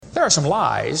There are some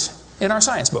lies in our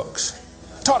science books.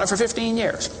 Taught it for 15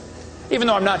 years. Even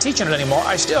though I'm not teaching it anymore,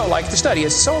 I still like to study.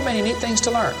 It's so many neat things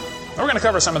to learn. We're going to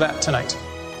cover some of that tonight.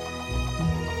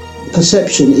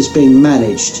 Perception is being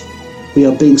managed. We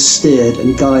are being steered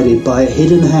and guided by a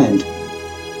hidden hand.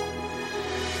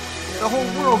 The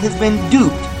whole world has been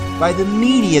duped by the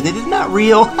media that is not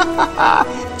real.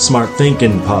 Smart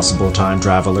thinking, possible time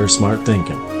traveler, smart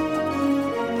thinking.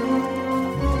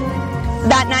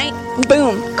 That night,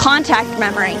 boom, contact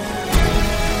memory.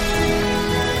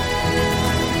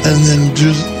 And then,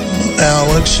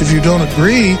 Alex, if you don't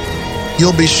agree,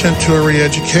 you'll be sent to a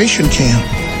re-education camp.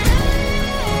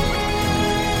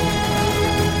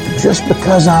 Just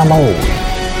because I'm old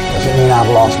doesn't mean I've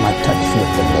lost my touch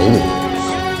with the ladies.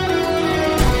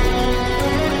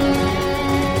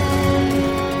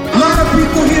 A lot of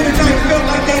people here tonight felt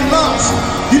like they lost.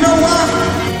 You know why?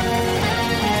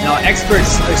 Now,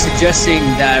 experts are suggesting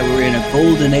that we're in a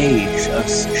golden age of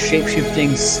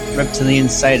shape-shifting reptilian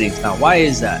sightings. Now, why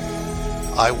is that?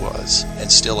 I was,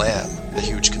 and still am, a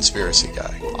huge conspiracy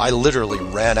guy. I literally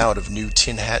ran out of new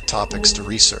tin hat topics to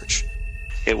research.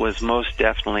 It was most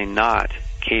definitely not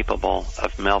capable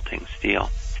of melting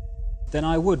steel. Then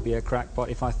I would be a crackpot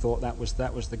if I thought that was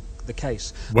the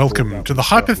case. Welcome to the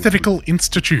Hypothetical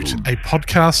Institute, a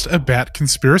podcast about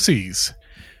conspiracies.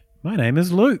 My name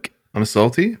is Luke. I'm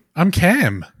Salty. I'm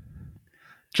Cam.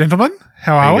 Gentlemen,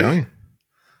 how are we? Going?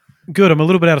 Good. I'm a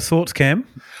little bit out of sorts, Cam.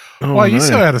 Why are you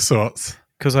so out of sorts?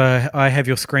 Because I have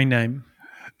your screen name.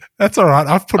 That's all right.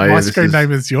 I've put my screen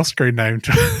name as your screen name.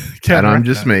 And I'm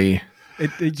just me.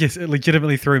 It just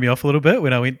legitimately threw me off a little bit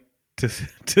when I went to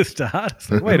start. It's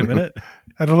like, wait a minute.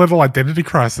 Had a little identity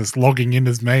crisis logging in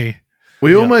as me.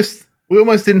 We almost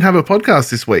didn't have a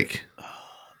podcast this week.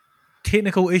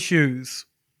 Technical issues.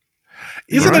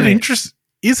 Isn't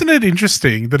it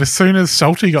interesting that as soon as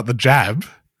Salty got the jab,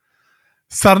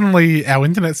 suddenly our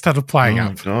internet started playing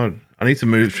up? Oh, God. I need to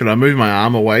move. Should I move my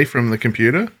arm away from the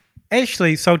computer?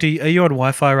 Actually, Salty, are you on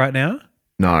Wi-Fi right now?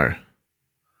 No.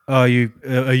 Are you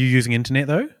using internet,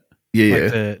 though?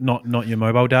 Yeah, Not your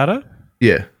mobile data?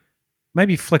 Yeah.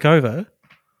 Maybe flick over,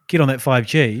 get on that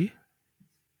 5G.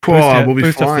 We'll be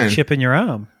boost fine. off the chip in your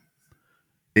arm.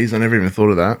 Jeez, I never even thought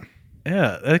of that.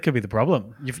 Yeah, that could be the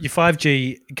problem. Your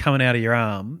 5G coming out of your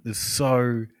arm is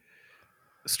so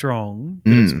strong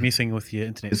that it's messing with your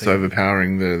internet. It's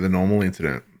overpowering the normal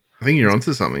internet. I think you're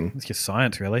onto something. It's just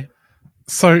science, really.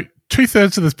 So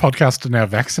 2/3 of this podcast are now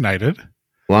vaccinated.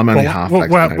 Well, I'm only half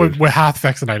vaccinated. We're half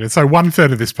vaccinated. So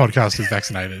 1/3 of this podcast is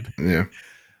vaccinated. Yeah.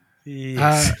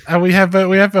 Yes. And we have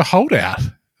a holdout.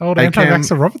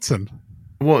 Anti-vaxxer Robertson.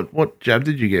 What jab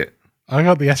did you get? I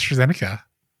got the AstraZeneca.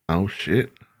 Oh,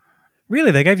 shit.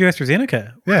 Really? They gave you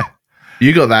AstraZeneca? Yeah.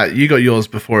 You got that. You got yours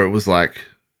before it was like,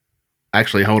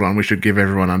 actually, hold on, we should give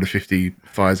everyone under 50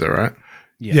 Pfizer, right?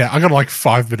 Yeah, I got like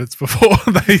 5 minutes before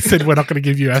they said we're not going to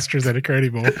give you AstraZeneca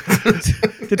anymore.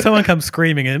 Did someone come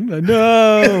screaming in?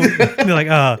 No. And they're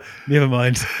like, never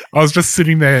mind. I was just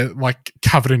sitting there like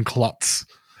covered in clots.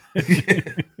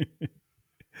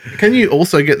 Can you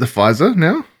also get the Pfizer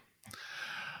now?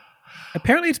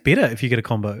 Apparently it's better if you get a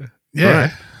combo. Yeah.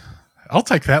 Right. I'll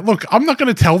take that. Look, I'm not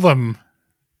going to tell them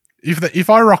if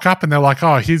I rock up and they're like,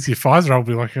 "Oh, here's your Pfizer," I'll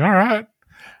be like, "All right,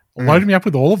 load me up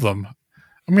with all of them."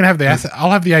 I'm going to have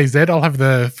I'll have the AZ, I'll have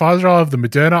the Pfizer, I'll have the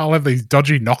Moderna, I'll have these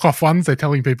dodgy knockoff ones they're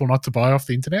telling people not to buy off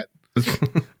the internet.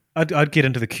 I'd get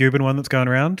into the Cuban one that's going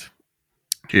around.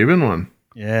 Cuban one?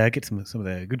 Yeah, get some of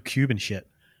the good Cuban shit.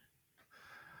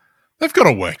 They've got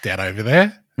it worked out over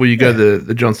there. Will you go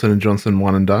the Johnson & Johnson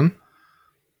one and done?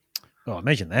 Oh,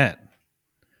 imagine that.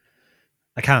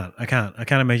 I can't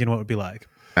imagine what it would be like.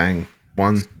 Bang.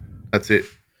 One. That's it.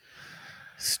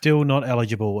 Still not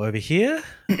eligible over here.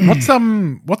 What's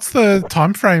the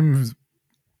time frame,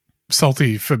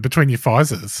 Salty, for between your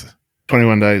Pfizers?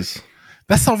 21 days.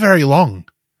 That's not very long.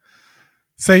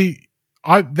 See,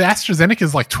 the AstraZeneca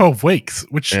is like 12 weeks,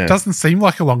 which doesn't seem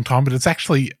like a long time, but it's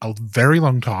actually a very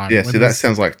long time. Yeah, see, that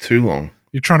sounds like too long.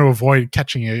 You're trying to avoid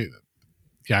catching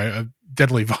a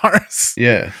deadly virus.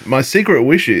 Yeah. My secret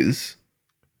wish is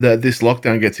that this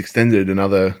lockdown gets extended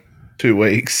another 2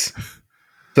 weeks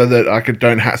so that I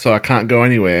can't go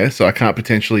anywhere, so I can't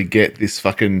potentially get this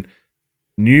fucking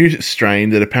new strain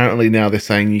that apparently now they're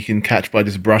saying you can catch by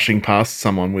just brushing past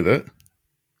someone with it.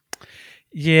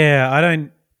 Yeah,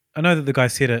 I know that the guy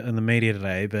said it in the media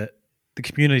today, but the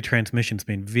community transmission's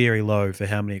been very low for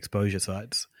how many exposure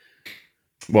sites.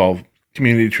 Well,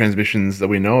 community transmissions that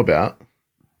we know about.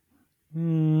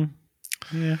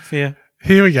 Yeah, fair.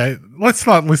 Here we go. Let's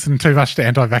not listen too much to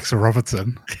anti-vaxxer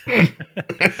Robertson.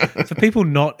 For people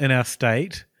not in our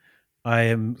state, I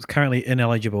am currently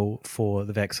ineligible for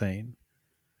the vaccine.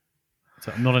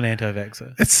 So I'm not an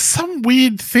anti-vaxxer. It's some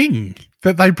weird thing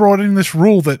that they brought in this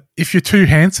rule that if you're too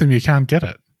handsome, you can't get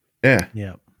it. Yeah.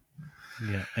 Yeah.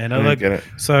 And I don't get it.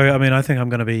 So, I mean, I think I'm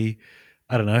going to be,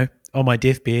 I don't know, on my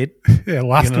deathbed. Yeah,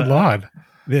 last in line.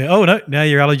 Yeah. Oh, no, now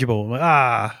you're eligible. I'm like,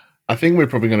 I think we're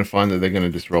probably going to find that they're going to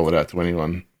just roll it out to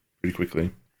anyone pretty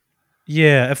quickly.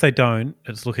 Yeah, if they don't,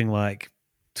 it's looking like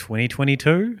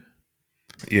 2022.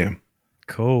 Yeah.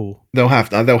 Cool. They'll have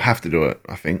to do it,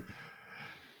 I think.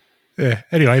 Yeah.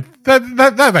 Anyway,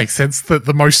 that makes sense that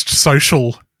the most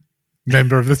social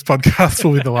member of this podcast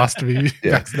will be the last to be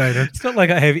vaccinated. It's not like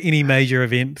I have any major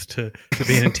events to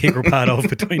be an integral part of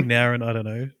between now and, I don't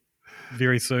know,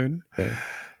 very soon. Yeah.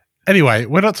 Anyway,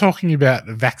 we're not talking about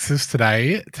vaxxers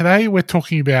today. Today we're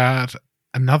talking about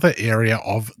another area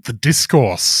of the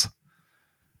discourse.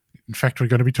 In fact, we're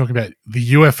going to be talking about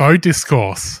the UFO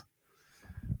discourse,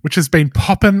 which has been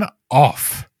popping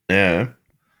off. Yeah.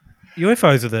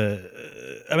 UFOs are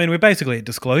we're basically at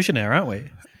disclosure now, aren't we?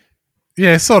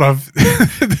 Yeah, sort of.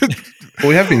 Well,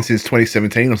 we have been since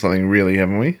 2017 or something, really,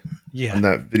 haven't we? Yeah. When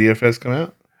that video first came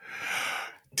out.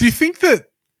 Do you think that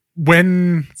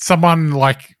when someone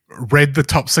read the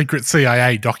top secret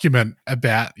CIA document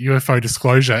about UFO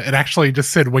disclosure, it actually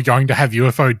just said we're going to have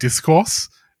UFO discourse,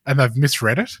 and they've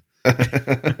misread it?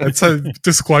 And so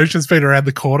disclosure's been around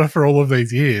the corner for all of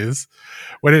these years,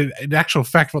 when in actual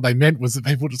fact what they meant was that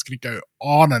people were just going to go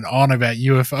on and on about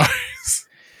UFOs.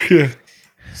 Yeah.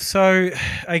 So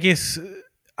I guess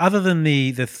other than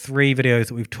the three videos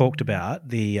that we've talked about,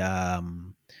 the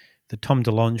Tom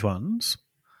DeLonge ones,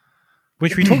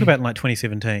 which we talked about in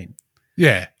 2017.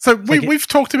 Yeah. So we've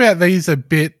talked about these a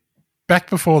bit back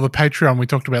before the Patreon. We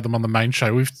talked about them on the main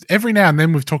show. Every now and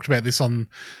then we've talked about this on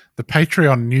the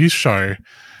Patreon news show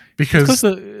because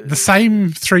the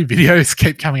same three videos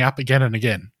keep coming up again and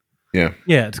again. Yeah.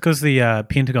 Yeah, it's because the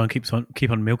Pentagon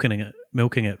keep on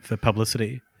milking it for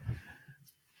publicity,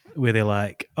 where they're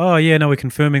like, oh yeah, no, we're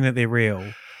confirming that they're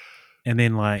real, and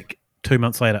then 2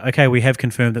 months later, okay, we have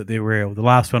confirmed that they're real. The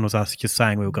last one was us just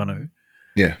saying we were going to.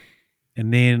 Yeah.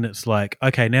 And then it's like,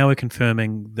 okay, now we're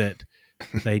confirming that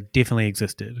they definitely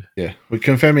existed. Yeah. We're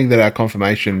confirming that our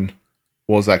confirmation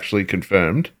was actually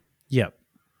confirmed. Yep.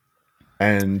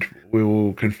 And we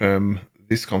will confirm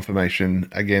this confirmation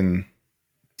again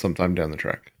sometime down the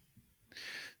track.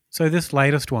 So this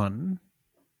latest one,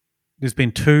 there's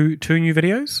been two new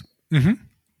videos. Mm-hmm.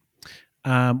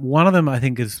 One of them I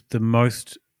think is the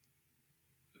most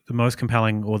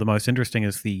compelling or the most interesting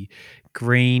is the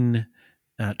green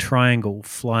triangle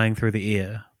flying through the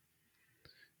air.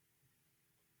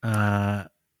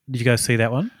 Did you guys see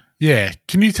that one? Yeah.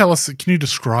 Can you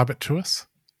describe it to us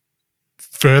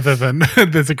further than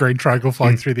there's a green triangle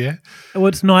flying through the air? Well,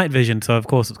 it's night vision, so of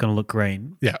course it's going to look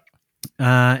green. Yeah.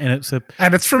 And it's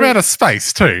from outer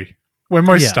space too, where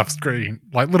most stuff's green,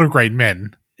 like little green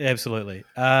men. Absolutely.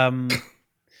 And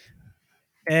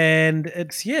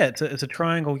it's a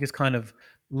triangle just kind of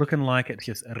looking like it's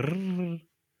just through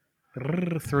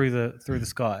the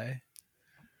sky.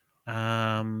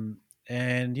 And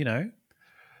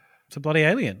it's a bloody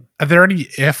alien. Are there any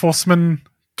Air Forcemen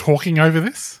talking over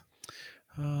this?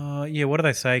 Yeah, what do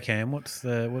they say, Cam? What's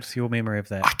your memory of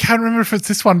that? I can't remember if it's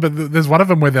this one, but there's one of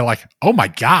them where they're like, "Oh my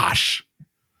gosh!"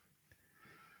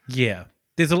 Yeah,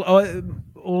 there's all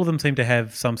of them seem to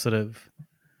have some sort of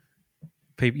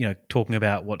people, talking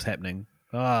about what's happening.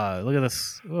 Ah, look at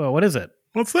this. Oh, what is it?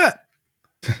 What's that?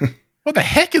 What the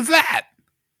heck is that?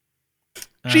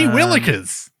 Gee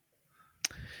willikers!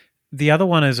 The other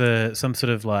one is some sort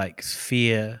of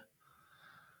sphere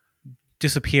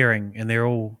disappearing, and they're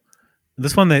all.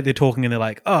 This one they're talking and they're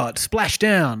like, oh, it splashed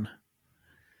down.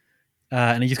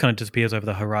 And it just kind of disappears over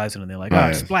the horizon and they're like,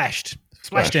 it splashed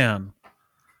down.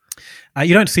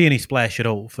 You don't see any splash at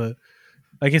all.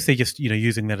 I guess they're just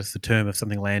using that as the term of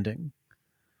something landing.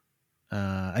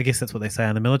 I guess that's what they say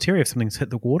in the military. If something's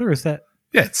hit the water, is that?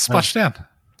 Yeah, it's splashed down.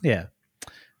 Yeah.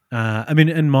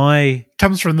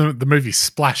 Comes from the movie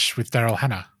Splash with Daryl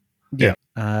Hannah. Yeah.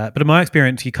 But in my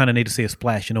experience, you kind of need to see a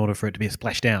splash in order for it to be a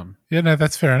splash down. Yeah, no,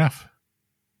 that's fair enough.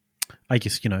 I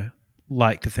just,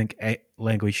 like to think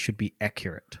language should be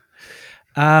accurate.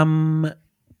 Yeah,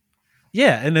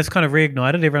 and it's kind of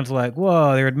reignited. Everyone's like,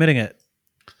 whoa, they're admitting it.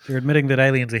 They're admitting that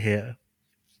aliens are here.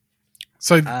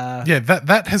 So,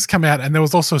 that has come out, and there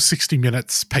was also a 60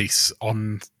 Minutes piece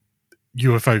on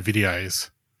UFO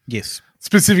videos. Yes.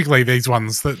 Specifically these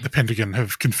ones that the Pentagon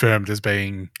have confirmed as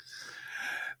being...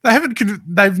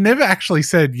 They've never actually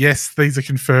said, yes, these are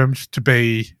confirmed to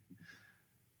be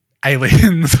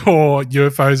aliens or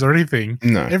UFOs or anything.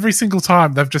 No. Every single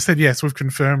time they've just said, yes, we've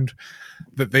confirmed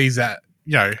that these are,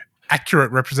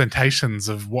 accurate representations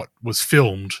of what was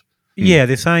filmed. Yeah,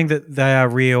 they're saying that they are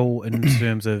real in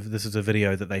terms of this is a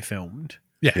video that they filmed.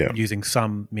 Yeah. Using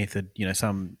some method,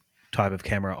 some type of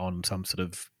camera on some sort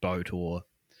of boat or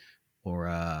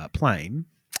plane,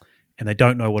 and they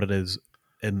don't know what it is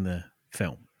in the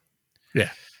film. Yeah.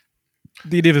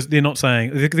 They're not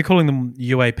saying, they're calling them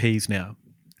UAPs now.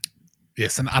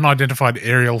 Yes, an unidentified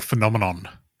aerial phenomenon.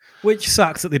 Which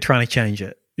sucks that they're trying to change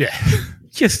it. Yeah.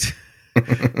 Just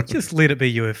let it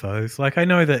be UFOs. Like, I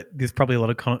know that there's probably a lot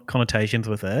of connotations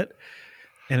with it,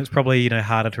 and it's probably,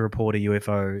 harder to report a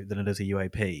UFO than it is a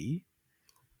UAP.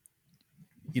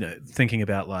 Thinking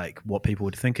about, like, what people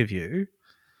would think of you.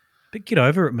 But get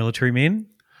over it, military men.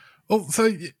 Well,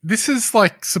 so this is,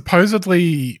 like,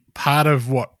 supposedly part of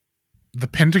what the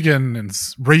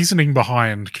Pentagon's reasoning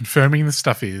behind confirming this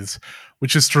stuff is,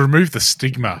 which is to remove the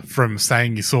stigma from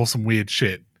saying you saw some weird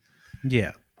shit.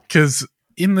 Yeah. Because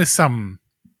in this, in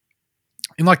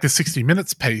like the 60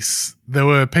 Minutes piece, there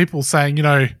were people saying,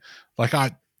 like,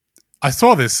 I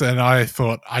saw this and I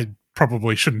thought I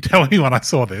probably shouldn't tell anyone I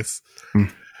saw this.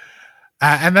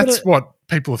 And that's what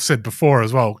people have said before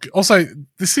as well. Also,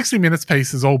 the 60 Minutes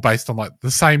piece is all based on, like,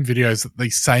 the same videos that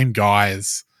these same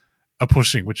guys are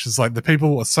pushing, which is, like, the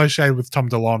people associated with Tom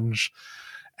DeLonge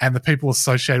and the people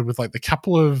associated with, like, the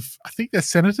couple of, I think they're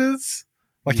senators,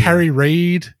 like Harry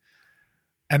Reid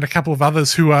and a couple of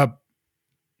others who are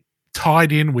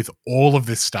tied in with all of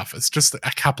this stuff. It's just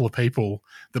a couple of people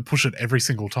that push it every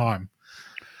single time.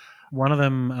 One of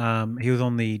them, he was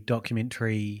on the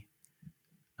documentary,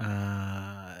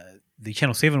 the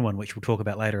Channel 7 one, which we'll talk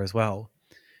about later as well.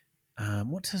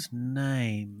 What's his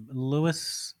name?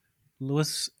 Luis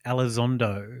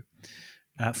Elizondo,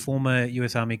 former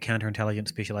U.S. Army counterintelligence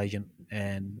special agent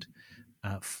and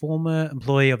former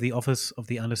employee of the Office of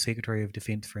the Undersecretary of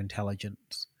Defense for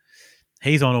Intelligence.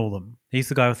 He's on all of them. He's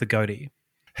the guy with the goatee.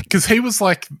 Because I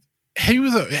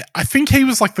think he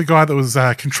was like the guy that was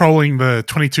controlling the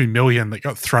 22 million that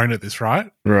got thrown at this,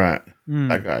 right? Right.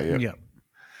 That guy, yeah.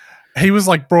 He was,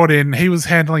 like, brought in. He was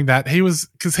handling that.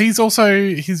 Because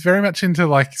he's very much into,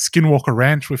 like, Skinwalker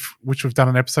Ranch, which we've done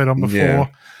an episode on before. Yeah.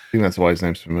 I think that's why his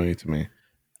name's familiar to me.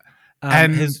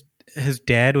 And his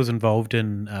dad was involved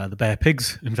in the Bay of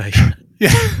Pigs invasion.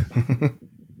 Yeah.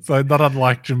 So not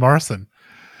unlike Jim Morrison.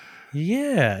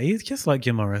 Yeah, he's just like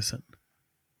Jim Morrison.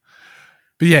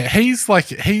 But yeah,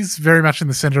 he's very much in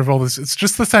the center of all this. It's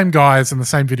just the same guys and the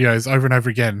same videos over and over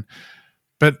again.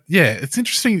 But yeah, it's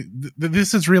interesting that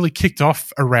this has really kicked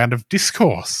off a round of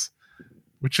discourse,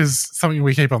 which is something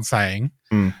we keep on saying.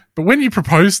 But when you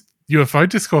proposed UFO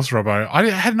discourse, Robbo,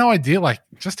 I had no idea, like,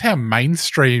 just how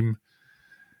mainstream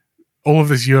all of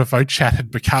this UFO chat had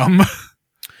become.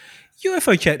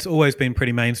 UFO chat's always been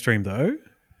pretty mainstream, though.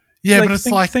 Yeah, like, but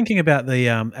it's thinking about the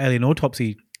alien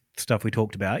autopsy stuff we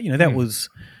talked about. That was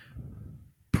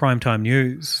primetime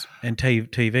news and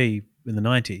TV in the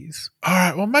 90s. All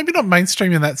right, well, maybe not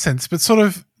mainstream in that sense, but sort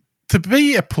of to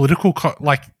be a political,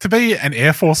 to be an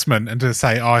Air Forceman and to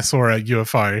say, I saw a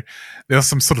UFO, there's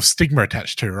some sort of stigma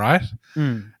attached to, right?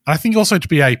 And I think also to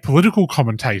be a political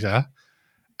commentator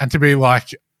and to be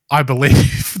like, I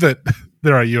believe that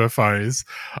there are UFOs,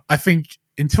 I think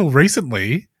until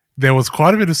recently, there was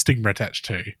quite a bit of stigma attached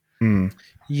to.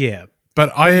 Yeah.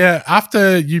 But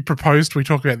after you proposed we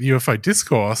talk about the UFO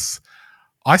discourse,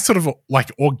 I sort of,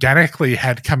 like, organically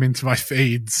had come into my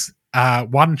feeds,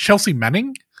 one, Chelsea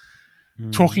Manning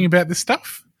talking about this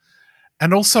stuff.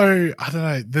 And also, I don't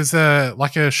know, there's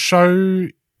a show,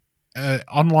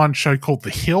 online show called The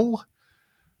Hill,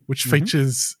 which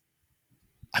features,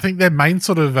 I think their main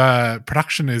sort of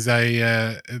production is they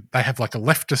have, like, a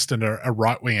leftist and a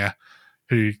right-winger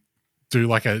who do,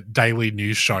 like, a daily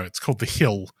news show. It's called The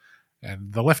Hill.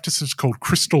 And the leftist is called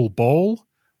Crystal Ball,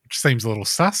 which seems a little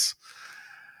sus.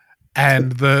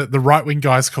 And the right-wing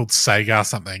guy is called Sagar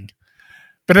something.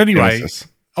 But anyway,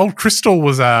 old Crystal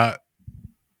was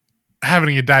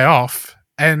having a day off,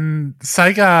 and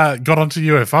Sagar got onto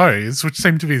UFOs, which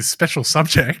seemed to be a special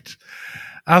subject.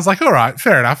 I was like, all right,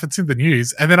 fair enough, it's in the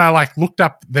news. And then I, like, looked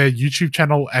up their YouTube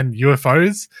channel and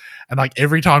UFOs, and, like,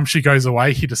 every time she goes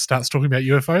away, he just starts talking about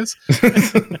UFOs.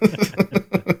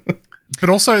 But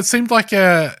also, it seemed like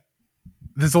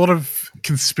there's a lot of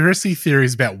conspiracy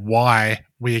theories about why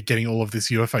we are getting all of this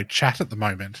UFO chat at the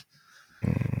moment.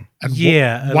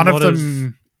 And one of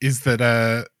them is that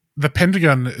the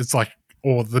Pentagon is, like,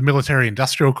 or the military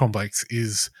industrial complex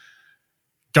is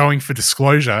going for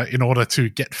disclosure in order to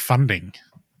get funding.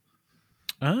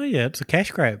 Oh, yeah, it's a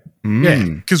cash grab. Yeah,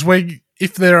 because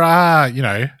if there are,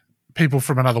 people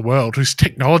from another world whose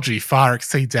technology far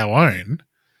exceeds our own.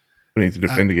 We need to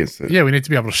defend against it. Yeah, we need to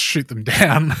be able to shoot them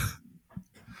down.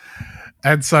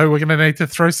 And so we're going to need to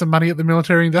throw some money at the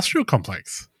military-industrial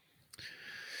complex.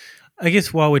 I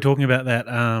guess while we're talking about that,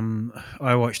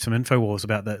 I watched some InfoWars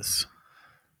about this.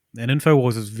 And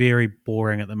InfoWars is very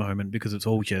boring at the moment because it's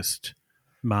all just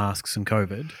masks and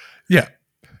COVID. Yeah.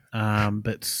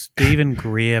 But Stephen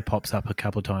Greer pops up a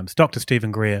couple of times. Dr.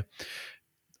 Stephen Greer.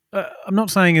 I'm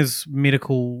not saying his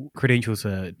medical credentials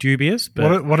are dubious,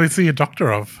 but... What is he a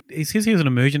doctor of? He says he was an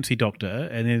emergency doctor,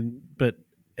 but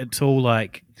it's all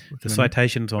like the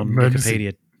citations on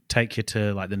Wikipedia take you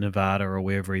to like the Nevada or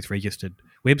wherever he's registered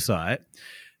website,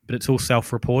 but it's all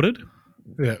self-reported.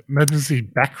 Yeah, emergency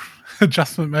back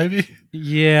adjustment, maybe.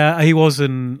 Yeah, he was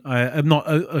in. I'm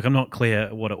not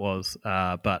clear what it was,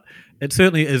 but it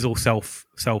certainly is all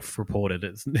self-reported.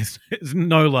 There's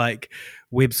no like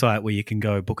website where you can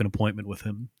go book an appointment with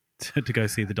him to go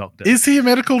see the doctor. Is he a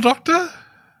medical doctor?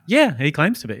 Yeah, he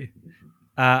claims to be.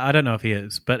 I don't know if he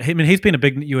is, but he's been a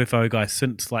big UFO guy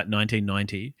since like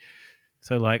 1990.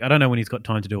 So like, I don't know when he's got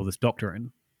time to do all this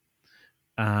doctoring.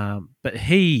 But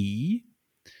he's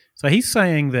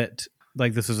saying that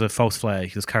like this is a false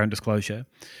flag, this current disclosure.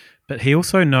 But he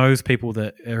also knows people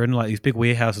that are in like these big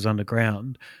warehouses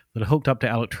underground that are hooked up to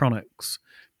electronics,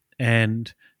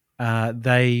 and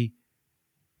they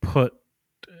put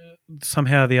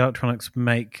somehow the electronics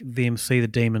make them see the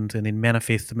demons and then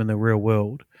manifest them in the real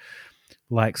world,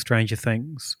 like Stranger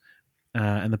Things.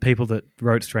 And the people that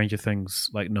wrote Stranger Things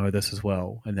like know this as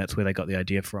well, and that's where they got the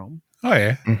idea from. Oh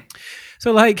yeah.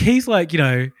 So like he's like,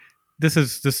 this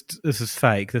is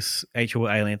fake. This actual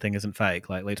alien thing isn't fake.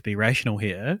 Like, let's be rational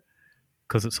here,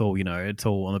 because it's all it's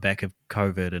all on the back of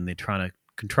COVID, and they're trying to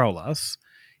control us.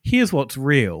 Here's what's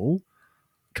real.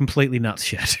 Completely nuts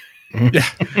shit. Yeah.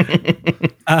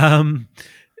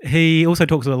 He also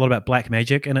talks a lot about black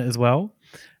magic in it as well.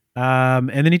 And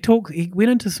then he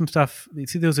went into some stuff.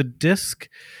 See, there was a disc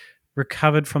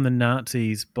recovered from the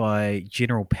Nazis by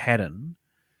General Patton.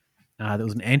 There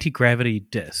was an anti-gravity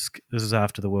disc. This is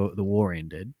after the war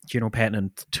ended. General Patton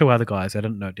and two other guys, I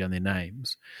didn't note down their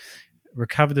names,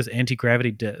 recovered this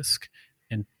anti-gravity disc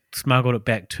and smuggled it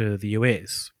back to the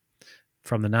US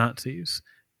from the Nazis.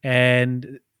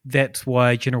 And that's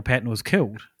why General Patton was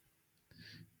killed.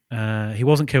 He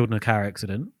wasn't killed in a car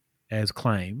accident, as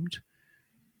claimed,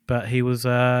 but he was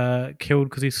killed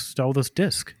because he stole this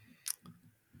disc.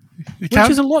 Which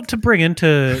is a lot to bring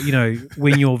into,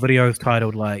 when your video is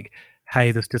titled like,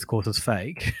 hey, this discourse is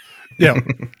fake. Yeah.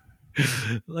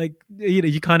 Like,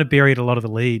 you kind of buried a lot of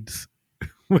the leads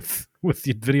with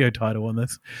your video title on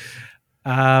this.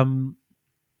 And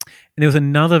there was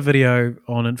another video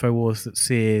on InfoWars that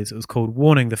says, it was called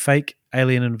Warning, the Fake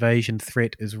Alien Invasion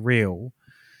Threat is Real.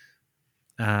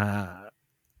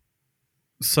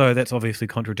 So that's obviously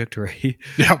contradictory.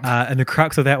 Yep. And the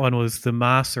crux of that one was the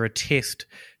masks are a test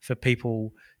for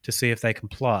people to see if they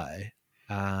comply.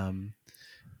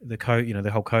 The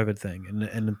whole COVID thing,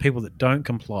 and the people that don't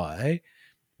comply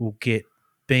will get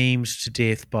beamed to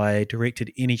death by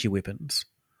directed energy weapons.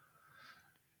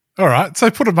 All right, so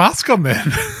put a mask on then.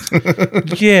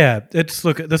 Yeah,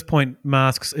 look at this point,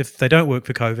 masks, if they don't work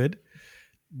for COVID,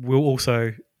 will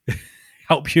also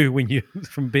help you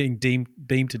from being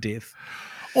beamed to death.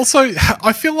 Also,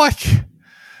 I feel like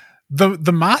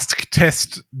the mask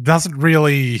test doesn't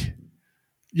really,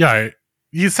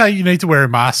 you say you need to wear a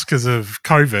mask because of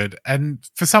COVID, and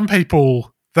for some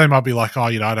people, they might be like,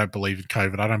 I don't believe in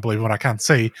COVID. I don't believe in what I can't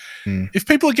see. If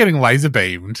people are getting laser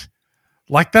beamed,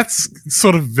 like that's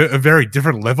sort of a very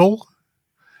different level.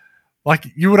 Like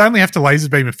you would only have to laser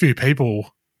beam a few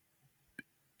people,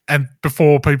 and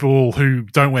before people who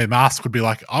don't wear masks would be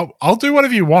like, I'll do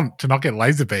whatever you want to not get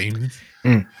laser beamed.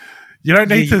 You don't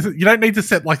need to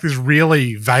set like this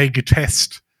really vague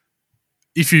test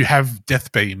if you have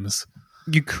death beams.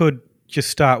 You could just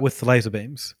start with the laser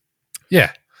beams.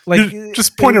 Yeah. Like,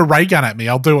 just point a ray gun at me.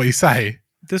 I'll do what you say.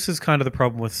 This is kind of the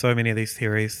problem with so many of these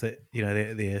theories that,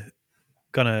 they're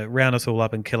going to round us all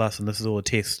up and kill us, and this is all a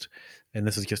test, and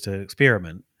this is just an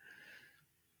experiment.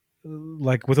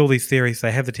 Like with all these theories,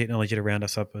 they have the technology to round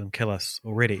us up and kill us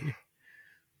already.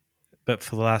 But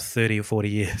for the last 30 or 40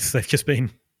 years, they've just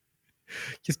been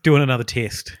just doing another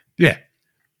test. Yeah.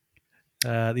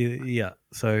 Yeah.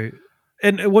 So,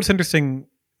 and what's interesting,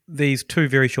 these two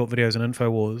very short videos in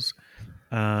InfoWars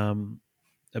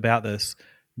about this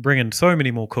bring in so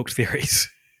many more cooked theories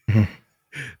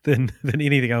than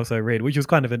anything else I read, which was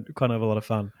kind of a lot of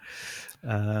fun.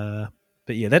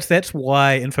 But yeah, that's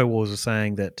why InfoWars is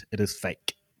saying that it is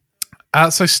fake.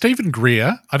 So Stephen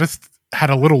Greer, had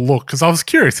a little look because I was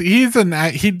curious. He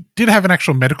did have an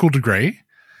actual medical degree.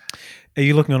 Are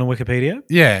you looking on Wikipedia?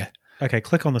 Yeah. Okay,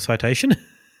 click on the citation.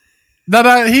 No,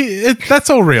 that's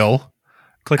all real.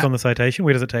 Click on the citation.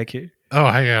 Where does it take you? Oh,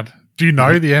 hang on. Do you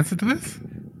know the answer to this?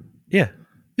 Yeah.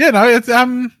 Yeah, no, it's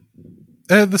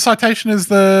the citation is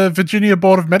the Virginia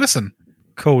Board of Medicine.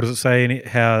 Cool. Does it say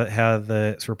how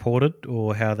it's reported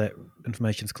or how that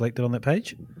information is collected on that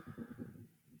page?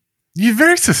 You're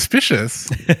very suspicious.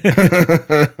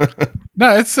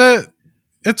 No, it's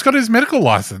got his medical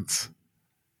license,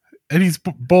 and he's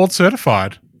board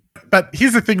certified. But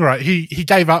here's the thing, right? He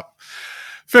gave up.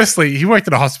 Firstly, he worked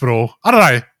at a hospital. I don't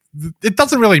know. It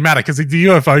doesn't really matter because he's a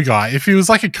UFO guy. If he was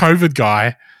like a COVID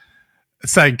guy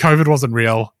saying COVID wasn't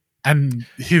real and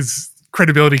his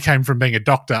credibility came from being a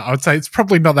doctor, I would say it's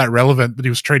probably not that relevant that he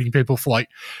was treating people for like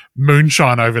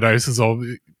moonshine overdoses or,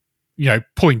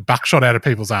 pulling buckshot out of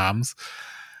people's arms.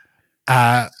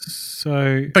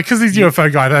 So because he's a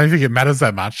UFO guy, I don't think it matters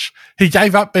that much. He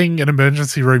gave up being an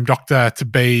emergency room doctor to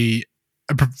be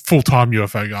a full-time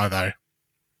UFO guy, though.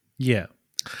 Yeah.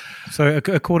 So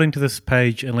according to this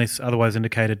page, unless otherwise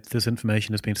indicated, this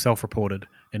information has been self-reported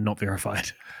and not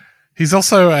verified. He's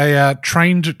also a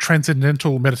trained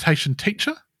transcendental meditation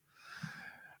teacher.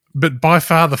 But by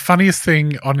far the funniest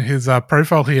thing on his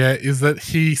profile here is that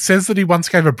he says that he once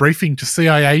gave a briefing to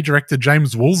CIA Director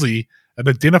James Woolsey at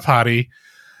a dinner party.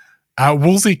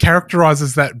 Woolsey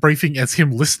characterizes that briefing as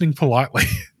him listening politely.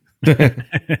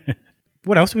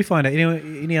 What else do we find out?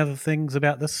 Any other things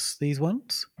about these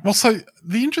ones? Well, so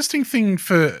the interesting thing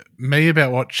for me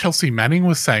about what Chelsea Manning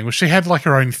was saying was she had like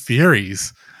her own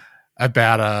theories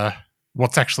about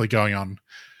what's actually going on.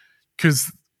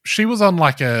 Because she was on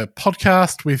like a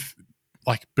podcast with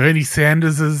like Bernie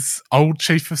Sanders' old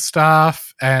chief of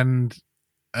staff and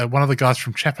one of the guys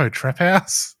from Chapo Trap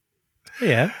House.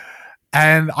 Yeah.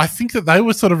 And I think that they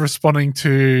were sort of responding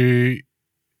to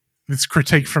this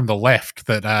critique from the left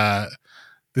that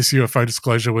this UFO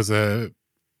disclosure was a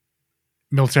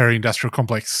military-industrial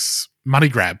complex money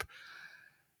grab.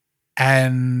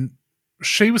 And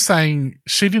she was saying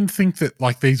she didn't think that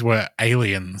like these were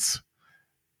aliens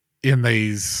in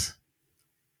these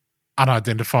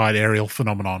unidentified aerial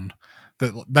phenomenon,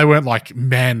 that they weren't like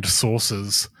manned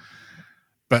sources,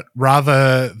 but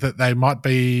rather that they might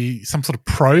be some sort of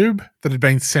probe that had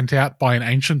been sent out by an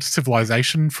ancient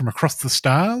civilization from across the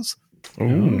stars.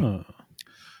 Ooh.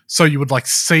 So you would like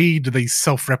seed these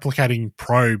self-replicating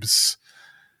probes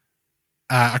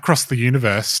across the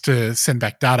universe to send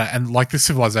back data, and like this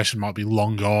civilization might be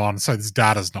long gone, so this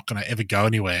data's not going to ever go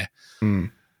anywhere.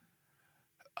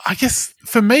 I guess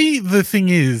for me, the thing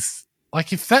is,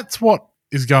 like, if that's what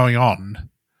is going on,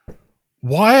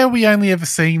 why are we only ever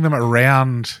seeing them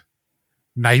around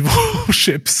naval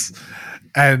ships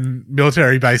and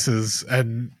military bases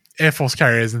and Air Force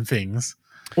carriers and things?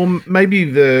 Or maybe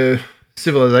the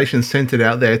civilization sent it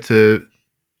out there to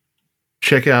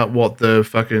check out what the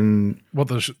fucking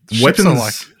weapons are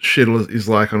like. Shit is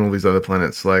like on all these other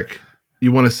planets. Like,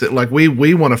 you want to sit, like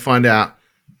we want to find out,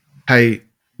 hey,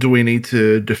 do we need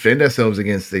to defend ourselves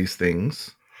against these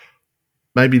things?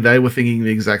 Maybe they were thinking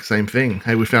the exact same thing.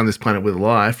 Hey, we found this planet with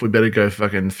life. We better go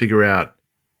fucking figure out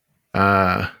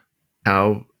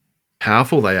how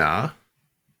powerful they are.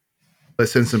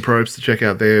 Let's send some probes to check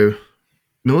out their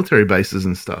military bases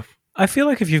and stuff. I feel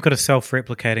like if you've got a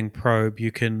self-replicating probe,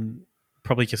 you can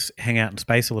probably just hang out in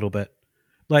space a little bit.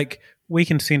 Like, we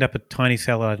can send up a tiny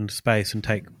satellite into space and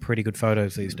take pretty good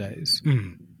photos these days.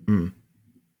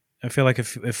 I feel like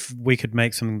if we could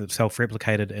make something that's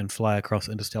self-replicated and fly across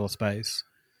interstellar space,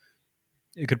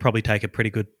 it could probably take a pretty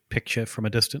good picture from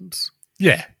a distance.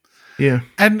 Yeah. Yeah.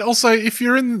 And also, if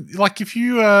you're if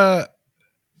you are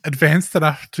advanced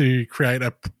enough to create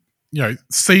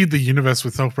seed the universe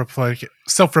with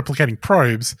self-replicating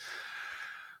probes,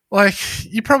 like,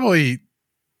 you probably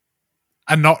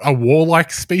are not a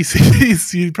warlike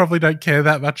species. You probably don't care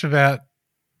that much about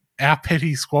our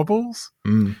petty squabbles.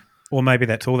 Or maybe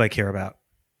that's all they care about.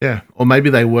 Yeah. Or maybe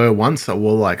they were once a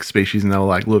warlike species and they were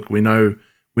like, look, we know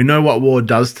what war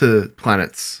does to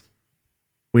planets.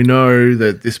 We know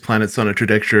that this planet's on a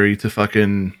trajectory to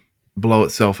fucking blow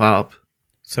itself up.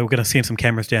 So we're going to send some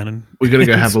cameras down and we're going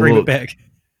to go have a look. Back.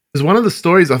 Because one of the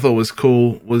stories I thought was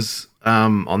cool was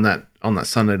on that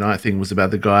Sunday night thing was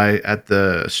about the guy at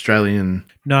the Australian.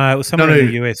 No, it was someone in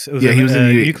the US. It was he was in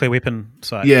the nuclear weapon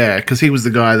site. Yeah, because he was the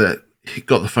guy that he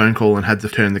got the phone call and had to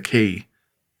turn the key.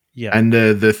 Yeah, and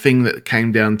the thing that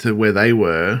came down to where they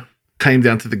were came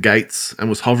down to the gates and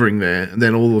was hovering there, and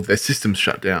then all of their systems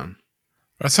shut down.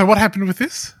 So what happened with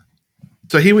this?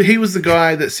 So he was the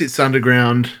guy that sits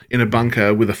underground in a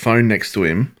bunker with a phone next to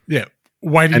him. Yeah.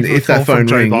 waiting and for the if call that phone from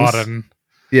Joe rings, Biden.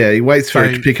 Yeah, he waits for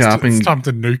it to pick up, and it's time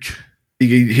to nuke.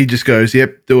 He just goes,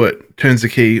 "Yep, do it." Turns the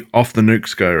key, off the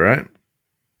nukes go, right?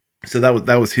 So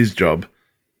that was his job.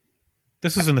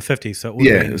 This was in the 50s, so it would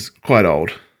have been... it was quite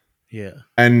old. Yeah.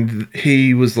 And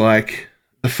he was like,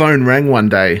 the phone rang one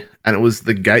day, and it was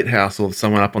the gatehouse or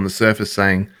someone up on the surface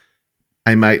saying,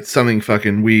 "Hey mate, something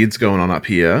fucking weird's going on up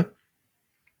here.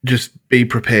 Just be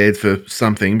prepared for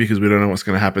something because we don't know what's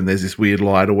going to happen. There's this weird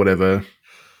light or whatever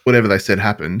they said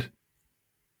happened."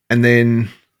 And then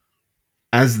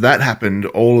as that happened,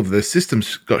 all of the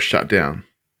systems got shut down.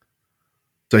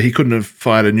 So he couldn't have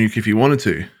fired a nuke if he wanted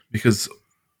to, because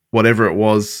whatever it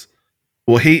was,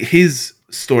 well, his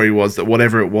story was that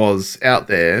whatever it was out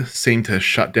there seemed to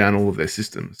shut down all of their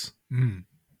systems. Mm.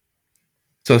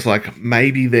 So it's like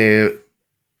maybe their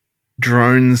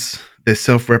drones, their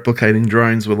self-replicating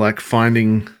drones, were like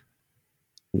finding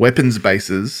weapons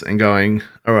bases and going,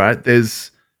 all right,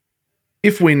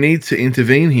 if we need to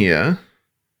intervene here,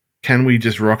 can we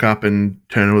just rock up and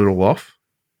turn it all off?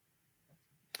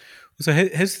 So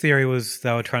his theory was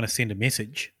they were trying to send a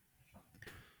message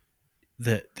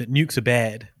that nukes are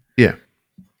bad. Yeah.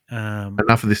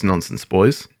 Enough of this nonsense,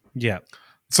 boys. Yeah.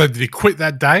 So did he quit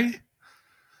that day?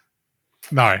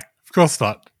 No, of course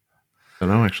not. I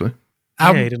don't know, actually.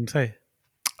 Yeah, he didn't say.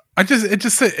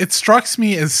 It strikes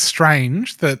me as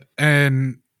strange that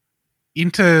an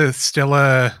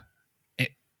interstellar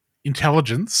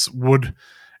intelligence would,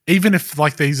 even if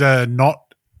like these are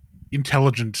not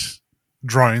intelligent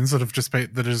drones that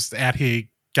are just out here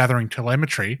gathering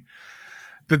telemetry,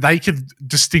 that they could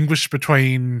distinguish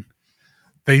between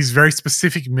these very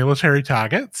specific military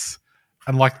targets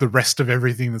and like the rest of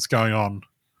everything that's going on.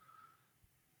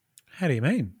 How do you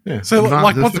mean? Yeah. So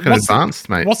like what's advanced,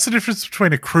 mate? What's the difference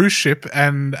between a cruise ship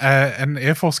and an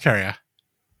Air Force carrier?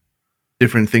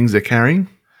 Different things they're carrying?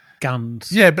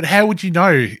 Guns. Yeah, but how would you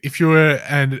know if you were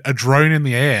a drone in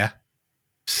the air?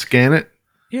 Scan it.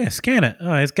 Yeah, scan it.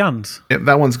 Oh, it's guns. Yep,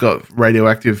 that one's got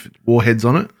radioactive warheads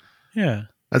on it. Yeah.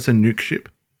 That's a nuke ship.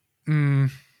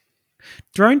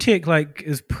 Drone tech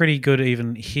is pretty good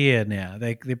even here now.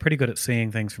 They're pretty good at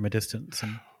seeing things from a distance.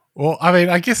 Well, I mean,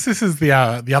 I guess this is the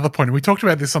other point. We talked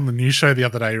about this on the news show the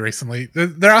other day recently.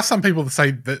 There are some people that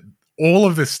say that all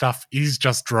of this stuff is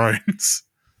just drones.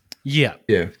 Yeah.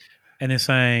 Yeah. And they're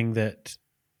saying that,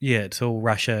 yeah, it's all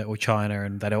Russia or China,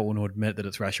 and they don't want to admit that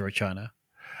it's Russia or China.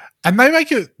 And they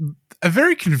make it a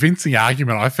very convincing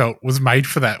argument, I felt, was made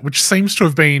for that, which seems to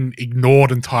have been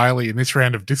ignored entirely in this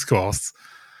round of discourse.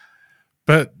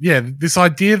 But yeah, this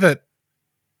idea that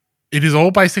it is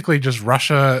all basically just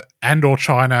Russia and or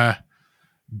China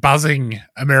buzzing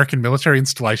American military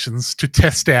installations to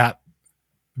test out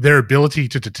their ability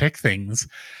to detect things.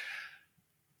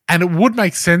 And it would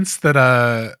make sense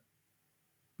that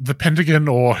the Pentagon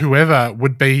or whoever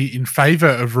would be in favor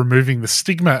of removing the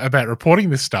stigma about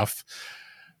reporting this stuff,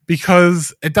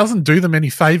 because it doesn't do them any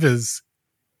favors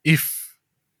if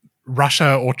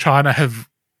Russia or China have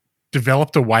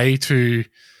developed a way to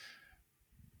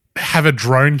have a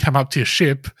drone come up to your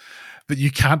ship that you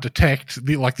can't detect.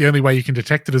 The only way you can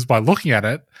detect it is by looking at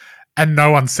it, and no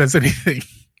one says anything.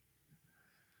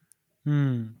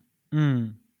 Do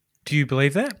you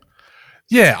believe that?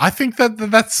 Yeah, I think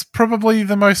that's probably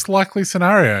the most likely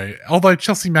scenario. Although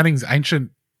Chelsea Manning's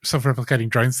ancient self-replicating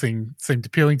drones thing seemed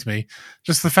appealing to me,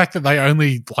 just the fact that they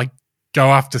only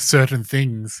go after certain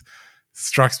things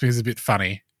strikes me as a bit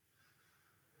funny.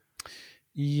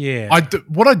 Yeah.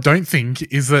 What I don't think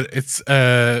is that it's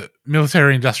a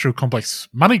military-industrial complex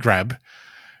money grab,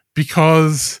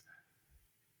 because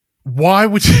why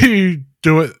would you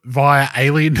do it via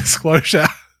alien disclosure?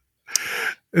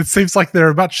 It seems like there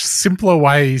are much simpler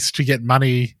ways to get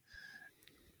money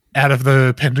out of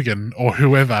the Pentagon or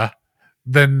whoever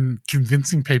than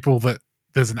convincing people that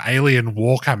there's an alien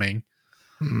war coming.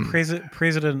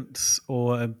 Presidents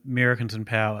or Americans in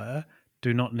power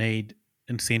do not need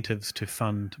incentives to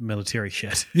fund military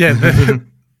shit. Yeah.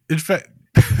 In fact,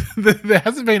 there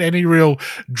hasn't been any real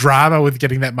drama with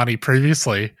getting that money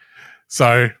previously.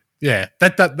 So, yeah,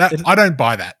 that I don't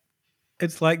buy that.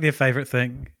 It's like their favorite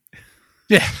thing.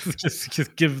 Yeah.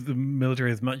 just give the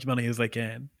military as much money as they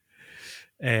can,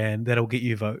 and that'll get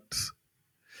you votes.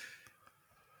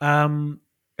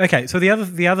 Okay, so the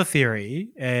other theory,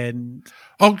 and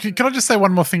can I just say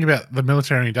one more thing about the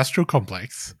military-industrial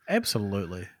complex?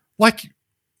 Absolutely.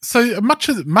 So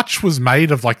much was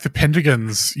made of the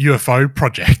Pentagon's UFO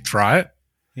project, right?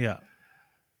 Yeah.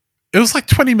 It was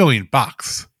 $20 million,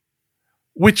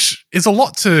 which is a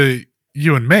lot to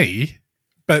you and me.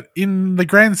 But in the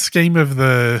grand scheme of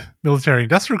the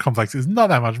military-industrial complex, it's not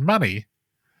that much money.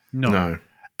 No.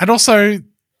 And also,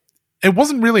 it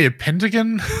wasn't really a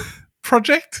Pentagon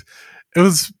project. It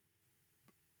was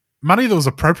money that was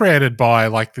appropriated by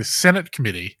like the Senate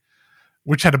committee,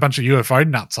 which had a bunch of UFO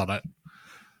nuts on it.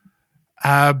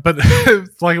 But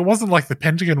like, it wasn't like the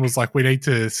Pentagon was like, we need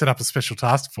to set up a special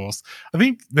task force. I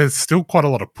think there's still quite a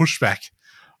lot of pushback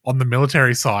on the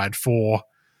military side for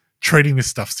treating this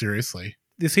stuff seriously.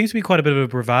 There seems to be quite a bit of a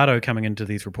bravado coming into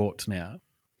these reports now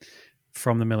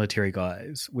from the military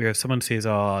guys, where if someone says,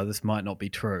 oh, this might not be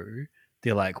true,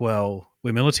 they're like, well,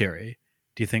 we're military.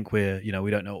 Do you think we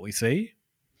don't know what we see?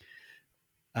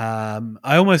 I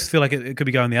almost feel like it could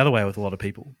be going the other way with a lot of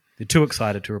people. They're too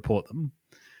excited to report them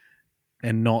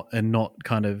and not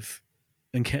kind of,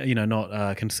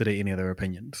 not consider any other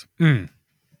opinions. Mm.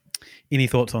 Any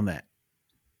thoughts on that?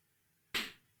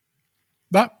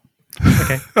 But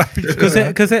okay, because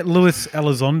that Luis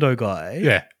Elizondo guy,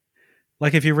 yeah,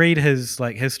 like if you read his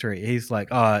like history, he's like,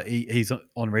 he's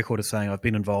on record as saying, I've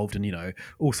been involved in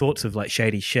all sorts of like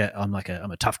shady shit. I'm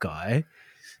a tough guy.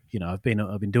 I've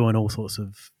been doing all sorts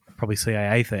of probably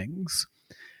CIA things.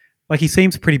 Like he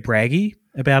seems pretty braggy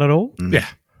about it all. Yeah,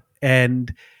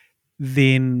 and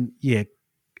then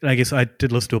I guess I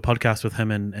did listen to a podcast with him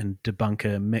and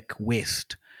debunker Mick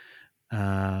West,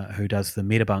 who does the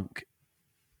Metabunk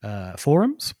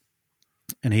forums,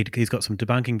 and he's got some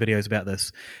debunking videos about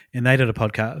this, and they did a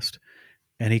podcast,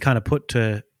 and he kind of put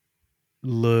to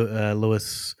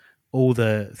Lewis all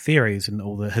the theories and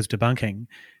all his debunking,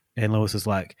 and Lewis is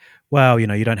like, well, you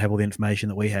don't have all the information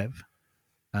that we have,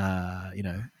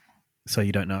 so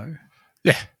you don't know.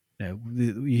 Yeah.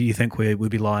 You think we'd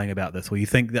be lying about this, or you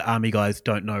think the army guys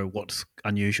don't know what's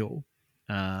unusual,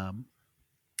 and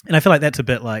I feel like that's a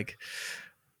bit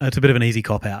of an easy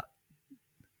cop out.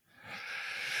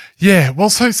 Yeah, well,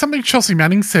 so something Chelsea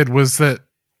Manning said was that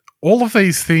all of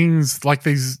these things, like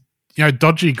these,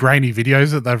 dodgy, grainy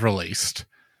videos that they've released,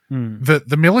 that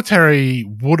the military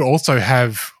would also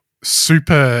have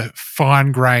super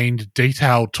fine-grained,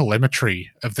 detailed telemetry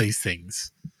of these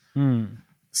things.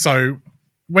 So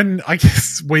when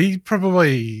we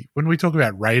talk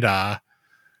about radar,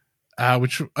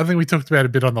 which I think we talked about a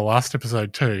bit on the last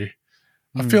episode too,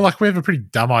 I feel like we have a pretty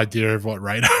dumb idea of what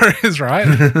radar is, right?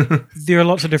 There are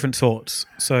lots of different sorts.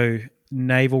 So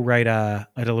naval radar,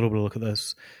 I had a little bit of a look at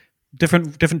this.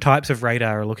 Different types of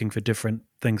radar are looking for different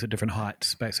things at different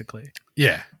heights, basically.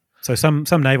 Yeah. So some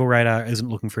naval radar isn't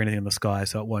looking for anything in the sky,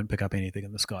 so it won't pick up anything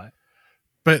in the sky.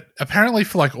 But apparently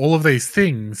for like all of these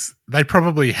things, they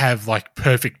probably have like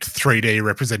perfect 3D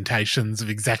representations of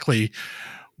exactly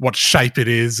what shape it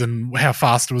is and how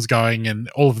fast it was going and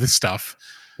all of this stuff.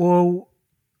 Well,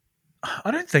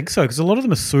 I don't think so, because a lot of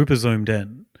them are super zoomed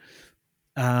in.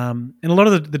 And a lot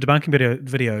of the debunking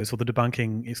videos or the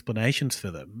debunking explanations for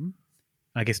them,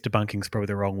 I guess debunking is probably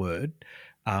the wrong word,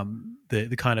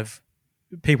 the kind of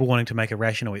people wanting to make a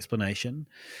rational explanation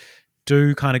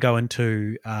do kind of go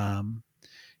into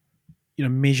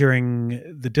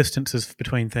measuring the distances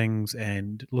between things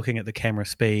and looking at the camera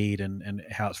speed and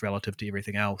how it's relative to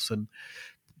everything else, and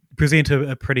present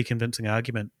a pretty convincing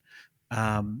argument.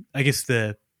 I guess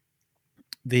the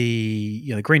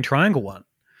Green Triangle one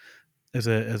is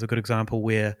a good example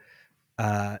where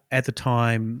at the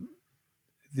time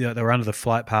they were under the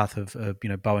flight path of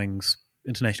Boeing's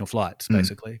international flights,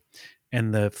 basically,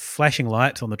 and the flashing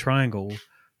lights on the triangle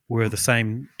were the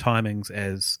same timings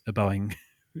as a Boeing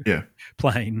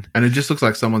plane, and it just looks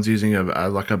like someone's using a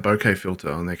bokeh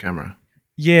filter on their camera.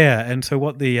 Yeah, and so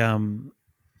what the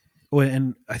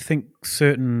and I think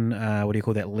certain what do you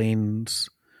call that lens?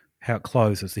 How it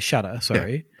closes, the shutter,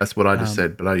 sorry. Yeah, that's what I just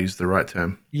said, but I used the right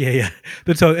term. Yeah.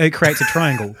 But so it creates a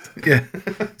triangle. Yeah.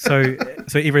 So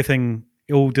everything,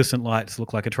 all distant lights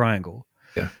look like a triangle.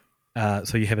 Yeah.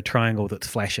 So you have a triangle that's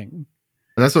flashing.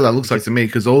 And that's what that looks like to me,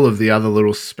 because all of the other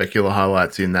little specular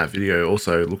highlights in that video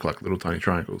also look like little tiny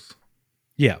triangles.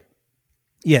 Yeah.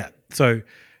 Yeah. So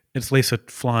it's less a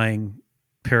flying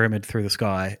pyramid through the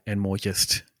sky and more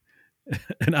just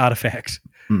an artifact.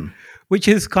 Which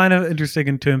is kind of interesting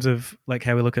in terms of like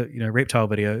how we look at reptile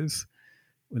videos.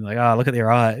 When like, look at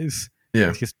their eyes. Yeah,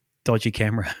 it's just dodgy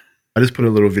camera. I just put a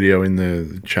little video in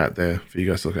the chat there for you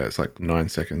guys to look at. It's like 9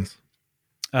 seconds.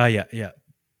 Yeah.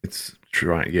 It's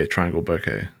triangle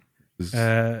bokeh.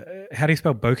 How do you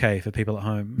spell bokeh for people at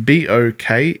home?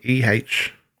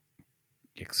 BOKEH.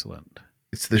 Excellent.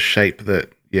 It's the shape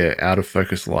that out of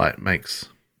focus light makes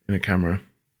in a camera.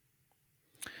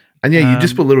 And you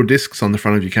just put little discs on the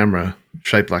front of your camera,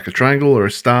 shaped like a triangle or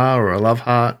a star or a love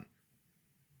heart,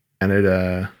 and it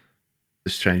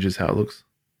just changes how it looks.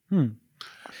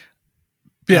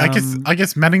 Yeah, I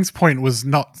guess Manning's point was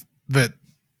not that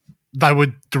they were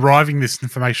deriving this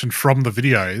information from the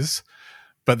videos,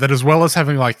 but that as well as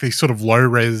having like these sort of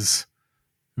low-res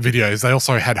videos, they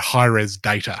also had high-res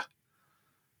data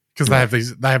because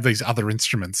they have these other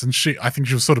instruments. And I think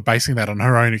she was sort of basing that on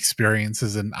her own experience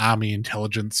as an army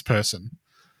intelligence person.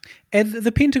 And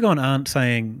the Pentagon aren't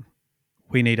saying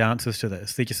we need answers to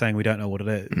this. They're just saying we don't know what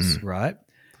it is, right?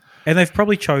 And they've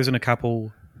probably chosen a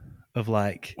couple of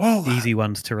easy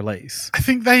ones to release. I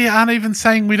think they aren't even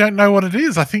saying we don't know what it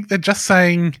is. I think they're just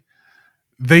saying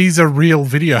these are real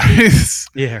videos.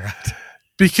 Yeah, right.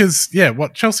 Because,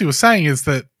 what Chelsea was saying is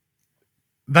that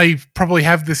they probably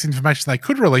have this information they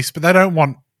could release, but they don't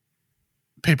want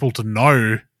people to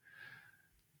know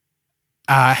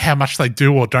how much they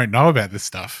do or don't know about this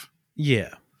stuff.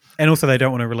 Yeah. And also they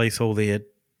don't want to release all their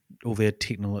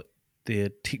technology,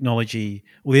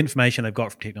 all the information they've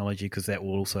got from technology, because that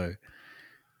will also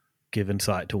give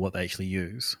insight to what they actually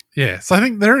use. Yeah, so I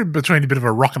think they're in between a bit of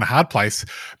a rock and a hard place,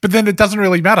 but then it doesn't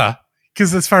really matter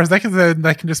because as far as they're concerned,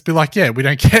 they can just be like, we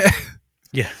don't care.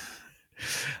 Yeah.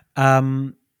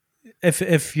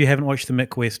 If you haven't watched the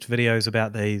Mick West videos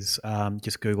about these,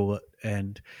 just Google it,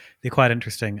 and they're quite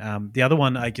interesting. The other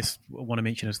one I just want to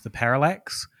mention is the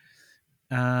parallax,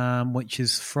 which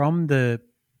is from the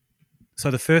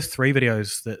first 3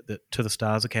 videos that To the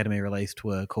Stars Academy released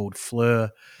were called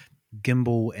Fleur,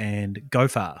 Gimbal, and Go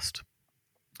Fast.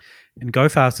 And Go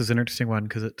Fast is an interesting one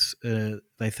because it's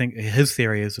they think his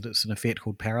theory is that it's an effect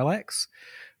called parallax,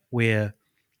 where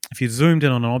if you zoomed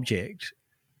in on an object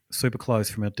super close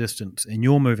from a distance and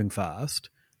you're moving fast,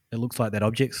 it looks like that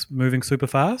object's moving super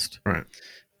fast. Right.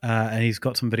 And he's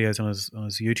got some videos on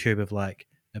his YouTube of like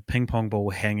a ping pong ball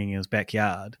hanging in his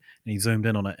backyard, and he zoomed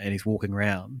in on it and he's walking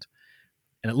around,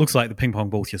 and it looks like the ping pong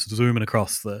ball's just zooming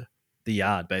across the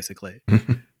yard basically.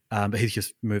 But he's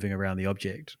just moving around the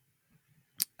object.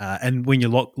 And when you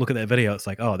look at that video, it's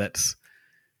like, oh, that's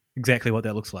exactly what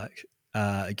that looks like.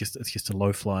 It's just a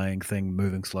low-flying thing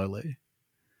moving slowly.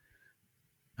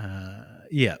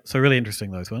 So really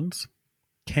interesting, those ones.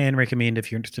 Can recommend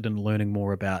if you're interested in learning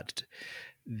more about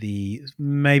the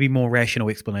maybe more rational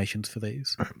explanations for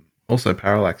these. Also,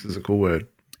 parallax is a cool word.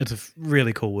 It's a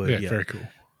really cool word. Yeah, very cool.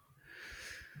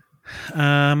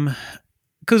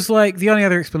 Because the only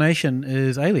other explanation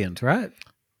is aliens, right?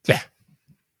 Yeah.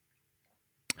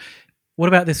 What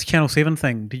about this Channel 7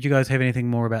 thing? Did you guys have anything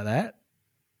more about that?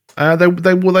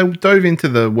 They dove into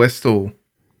the Westall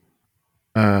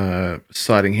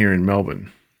sighting here in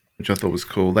Melbourne, which I thought was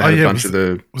cool. They had a bunch of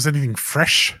the... Was anything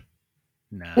fresh?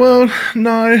 No. Well,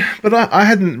 no, but I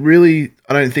hadn't really,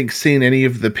 I don't think, seen any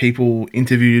of the people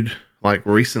interviewed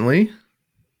recently.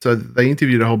 So they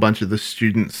interviewed a whole bunch of the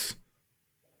students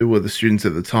who were the students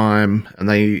at the time, and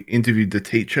they interviewed the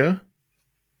teacher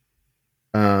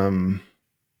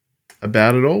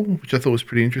about it all, which I thought was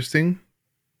pretty interesting.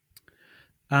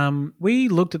 We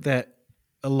looked at that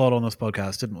a lot on this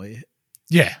podcast, didn't we?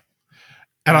 Yeah.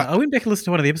 And I went back and listened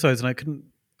to one of the episodes, and I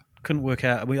couldn't work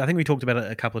out. I think we talked about it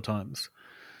a couple of times.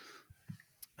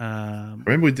 I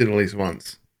remember we did at least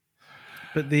once.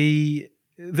 But the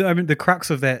crux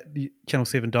of that Channel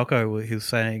 7 doco, where he was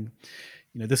saying,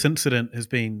 this incident has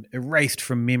been erased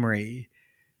from memory.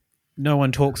 No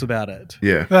one talks about it.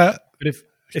 Yeah. But if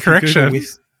correction.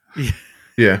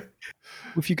 Yeah.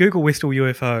 If you Google Westall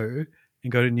UFO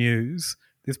and go to news,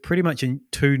 there's pretty much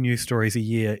 2 news stories a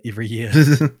year every year.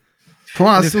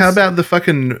 Plus, how about the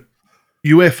fucking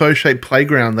UFO-shaped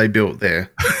playground they built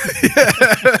there?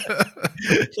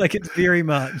 It's very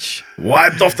much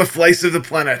wiped off the face of the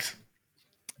planet.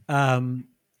 And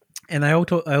I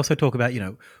also talk about,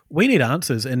 we need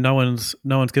answers, and no one's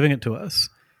giving it to us.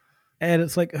 And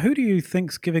it's like, who do you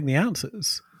think's giving the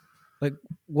answers?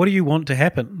 What do you want to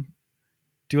happen?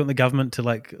 Do you want the government to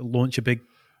launch a big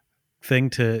thing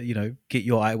to get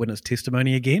your eyewitness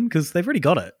testimony again? Because they've already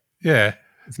got it. Yeah.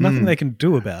 There's nothing they can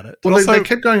do about it. Well, they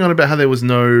kept going on about how there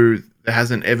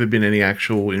hasn't ever been any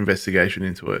actual investigation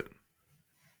into it.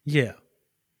 Yeah.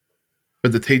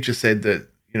 But the teacher said that,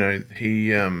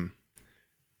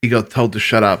 he got told to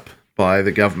shut up by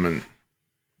the government.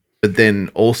 But then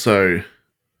also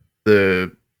I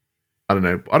don't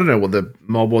know what the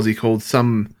mob was he called,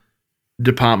 some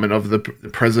department of the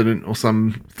president or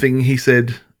something, he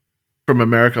said, from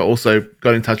America also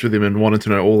got in touch with him and wanted to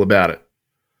know all about it.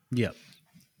 Yeah.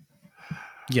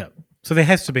 Yeah. So there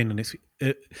has to be an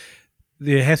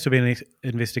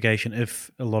investigation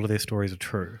if a lot of their stories are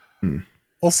true.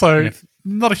 Also,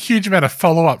 not a huge amount of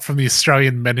follow-up from the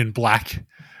Australian Men in Black.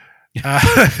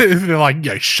 They're like,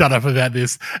 shut up about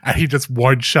this, and he just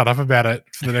won't shut up about it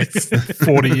for the next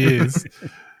 40 years.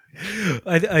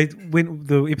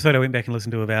 The episode I went back and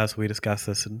listened to of ours, we discussed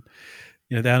this, and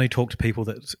they only talk to people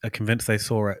that are convinced they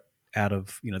saw it. Out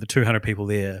of the 200 people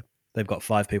there, they've got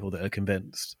 5 people that are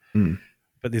convinced.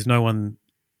 But there's no one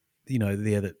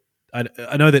there that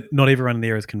I know that not everyone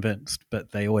there is convinced,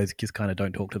 but they always just kind of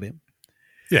don't talk to them.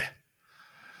 Yeah.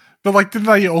 But like, didn't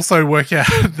they also work out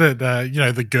that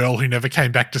the girl who never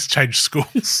came back just changed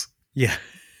schools? Yeah.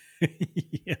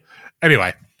 Yeah.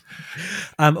 Anyway,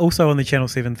 also on the Channel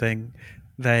 7 thing,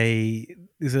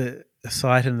 there's a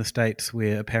site in the States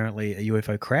where apparently a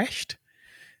UFO crashed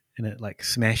and it like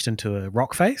smashed into a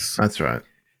rock face. That's right.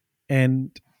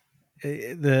 And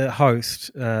the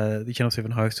host, the Channel 7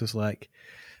 host, was like,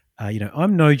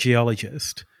 I'm no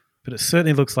geologist, but it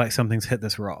certainly looks like something's hit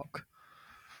this rock.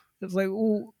 It's like,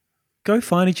 well, go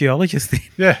find a geologist then.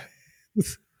 Yeah.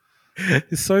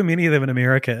 There's so many of them in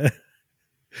America.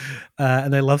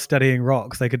 And they love studying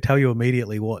rocks. They could tell you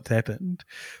immediately what's happened.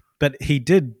 But he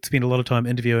did spend a lot of time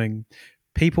interviewing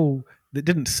people that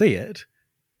didn't see it,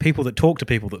 people that talked to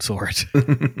people that saw it.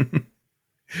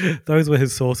 Those were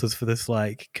his sources for this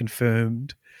like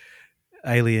confirmed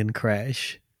alien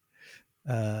crash.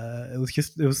 It was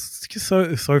just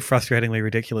so frustratingly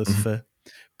ridiculous for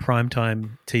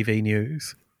primetime TV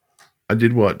news. I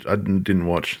didn't watch.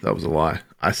 That was a lie.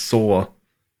 I saw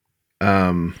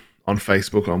on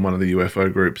Facebook on one of the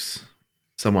UFO groups,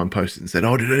 someone posted and said,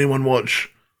 "Oh, did anyone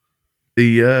watch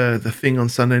the thing on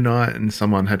Sunday night?" And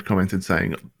someone had commented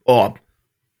saying, "Oh,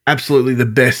 absolutely the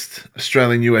best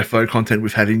Australian UFO content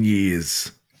we've had in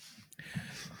years."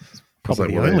 Probably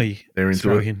like, the only they're into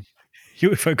Australian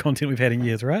UFO content we've had in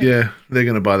years, right? Yeah, they're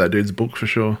going to buy that dude's book for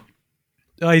sure.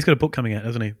 Oh, he's got a book coming out,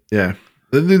 hasn't he? Yeah.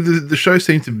 The show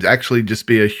seems to actually just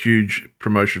be a huge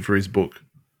promotion for his book.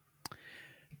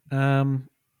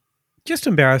 Just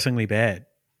embarrassingly bad.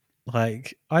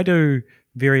 Like, I do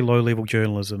very low-level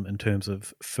journalism in terms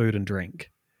of food and drink.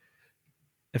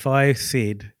 If I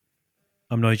said,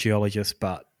 I'm no geologist,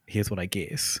 but here's what I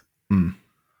guess,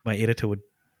 my editor would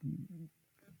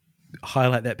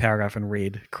highlight that paragraph in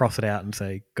red, cross it out and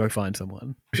say, go find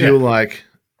someone. If you're like,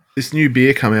 this new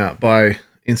beer come out by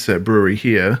insert brewery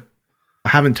here, I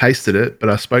haven't tasted it, but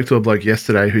I spoke to a bloke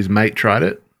yesterday whose mate tried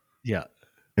it. Yeah.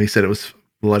 And he said it was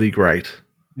bloody great.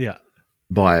 Yeah.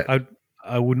 Buy it.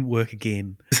 I wouldn't work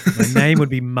again. My name would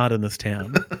be Mud in this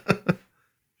town.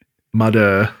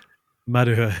 Mudder.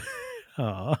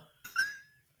 Aw.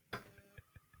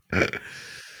 I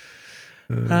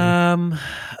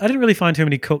didn't really find too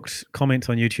many cooked comments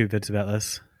on YouTube vids about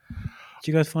this. Did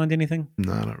you guys find anything?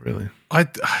 No, not really.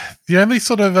 The only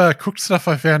sort of cooked stuff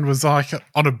I found was like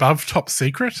on Above Top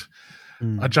Secret.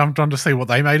 I jumped on to see what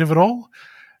they made of it all,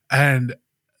 and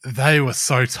they were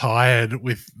so tired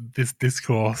with this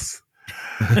discourse.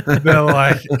 They're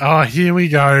like, oh, here we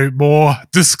go, more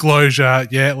disclosure.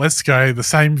 Yeah, let's go. The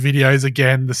same videos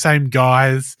again, the same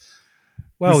guys.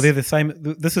 Well, they're the same.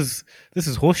 This is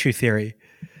horseshoe theory.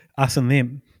 Us and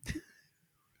them.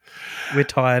 We're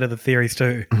tired of the theories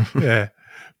too. Yeah.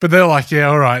 But they're like, yeah,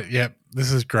 all right, yeah, this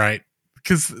is great.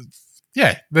 Because,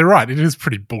 yeah, they're right. It is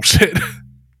pretty bullshit.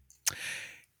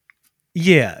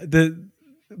 Yeah.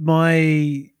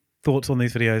 My thoughts on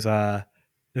these videos are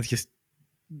it's just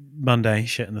mundane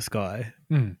shit in the sky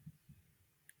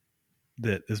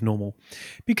that is normal.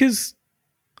 Because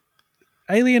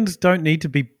aliens don't need to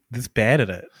be this bad at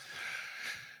it.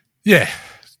 Yeah.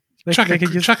 They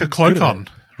chuck a cloak on,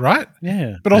 right?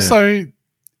 Yeah. But also,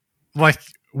 like,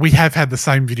 we have had the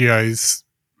same videos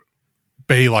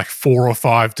be like 4 or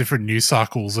 5 different news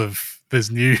cycles of there's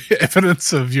new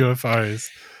evidence of UFOs.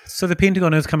 So the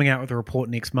Pentagon is coming out with a report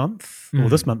next month, or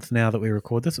this month now that we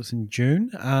record this. It's in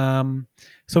June.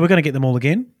 So we're going to get them all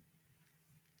again.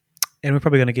 And we're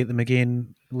probably going to get them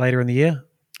again later in the year,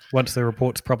 once the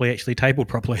report's probably actually tabled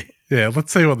properly. Yeah,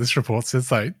 let's see what this report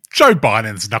says. Like, Joe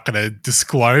Biden's not going to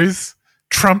disclose.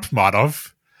 Trump might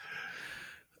have.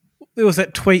 There was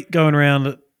that tweet going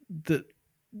around that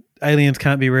aliens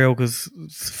can't be real because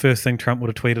it's the first thing Trump would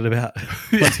have tweeted about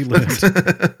once he learned.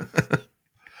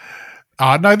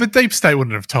 No, the deep state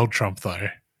wouldn't have told Trump, though.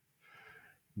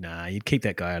 Nah, you'd keep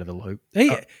that guy out of the loop.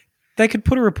 They could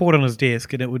put a report on his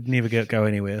desk and it would never go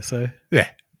anywhere. So yeah.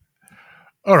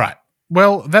 All right.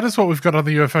 Well, that is what we've got on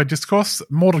the UFO discourse.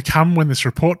 More to come when this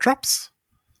report drops.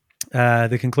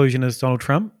 The conclusion is Donald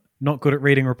Trump, not good at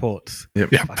reading reports.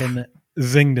 Yep. Fucking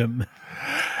zinged him.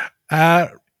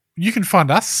 You can find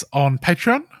us on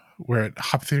Patreon. We're at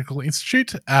Hypothetical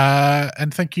Institute.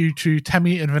 And thank you to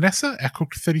Tammy and Vanessa, our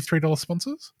cooked $33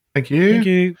 sponsors. Thank you. Thank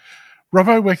you.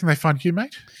 Robbo, where can they find you,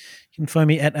 mate? You can find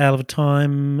me at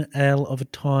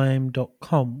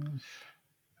alofatime.com.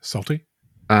 Salty?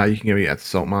 You can get me at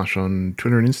Saltmarsh on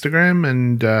Twitter and Instagram,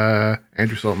 and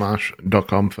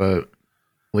andrewsaltmarsh.com for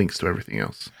links to everything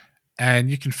else. And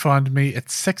you can find me at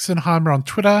Sexenheimer on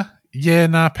Twitter. Yeah,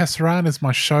 Nah, Pass Around is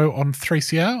my show on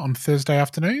 3CR on Thursday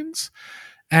afternoons.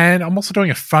 And I'm also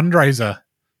doing a fundraiser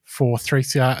for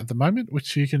 3CR at the moment,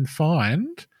 which you can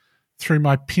find through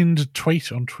my pinned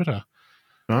tweet on Twitter.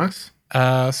 Nice.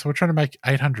 So we're trying to make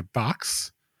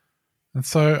 $800. And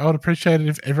so I would appreciate it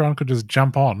if everyone could just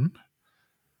jump on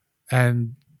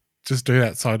and just do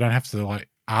that so I don't have to like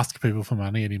ask people for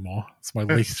money anymore. It's my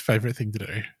least favorite thing to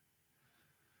do.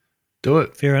 Do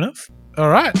it. Fair enough. All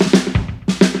right.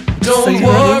 Don't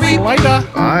worry later.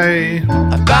 Bye.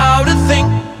 About a thing.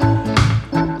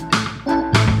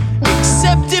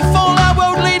 Except if all our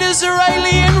world leaders are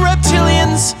alien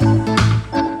reptilians.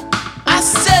 I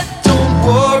said don't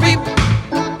worry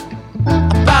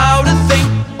about a thing.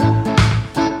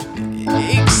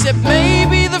 Except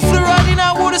maybe the fluoride in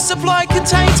our water supply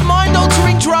contains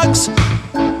mind-altering drugs.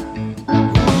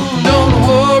 Don't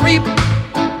worry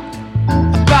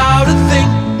about a thing.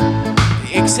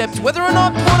 Except whether or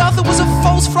not Port Arthur was a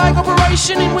false flag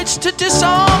operation in which to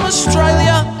disarm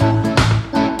Australia.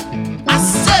 I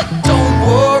said don't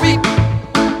worry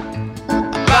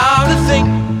about a thing.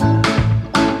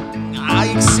 I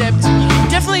accept you can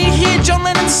definitely hear John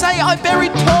Lennon say I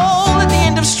buried Paul at the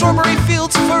end of Strawberry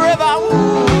Fields Forever.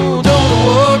 Ooh, don't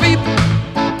worry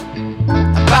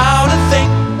about a thing.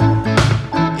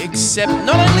 Except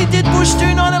not only did Bush do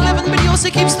 9/11, but he also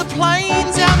keeps the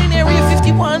planes